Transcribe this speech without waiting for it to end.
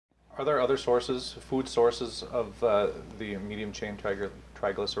Are there other sources, food sources of the medium chain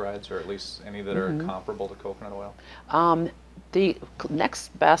triglycerides, or at least any that are comparable to coconut oil? The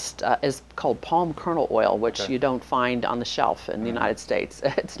next best is called palm kernel oil, which Okay. you don't find on the shelf in the United States.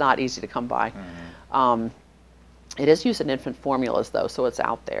 It's not easy to come by. Mm-hmm. It is used in infant formulas, though, so it's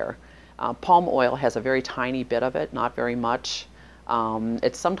out there. Palm oil has a very tiny bit of it, not very much.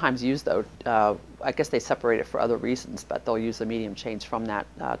 It's sometimes used, though, I guess they separate it for other reasons, but they'll use the medium chains from that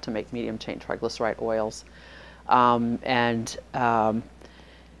to make medium chain triglyceride oils.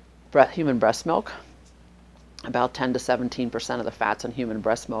 Human breast milk, about 10 to 17% of the fats in human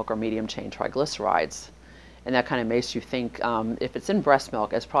breast milk are medium chain triglycerides. And that kind of makes you think, if it's in breast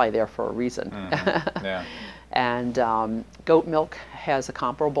milk, it's probably there for a reason. Mm-hmm. Yeah. And goat milk has a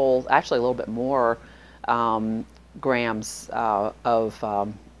comparable, actually a little bit more grams for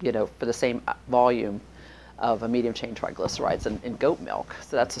the same volume of a medium chain triglycerides in goat milk.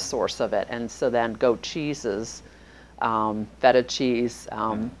 So that's a source of it. And so then goat cheeses, feta cheese,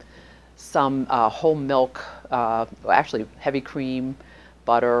 some whole milk, actually heavy cream,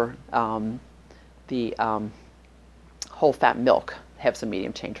 butter, the whole fat milk have some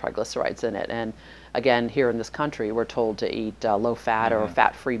medium chain triglycerides in it. And again, here in this country, we're told to eat low fat or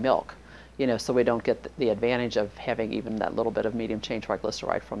fat-free milk, so we don't get the advantage of having even that little bit of medium chain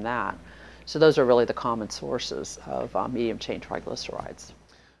triglyceride from that. So those are really the common sources of medium chain triglycerides.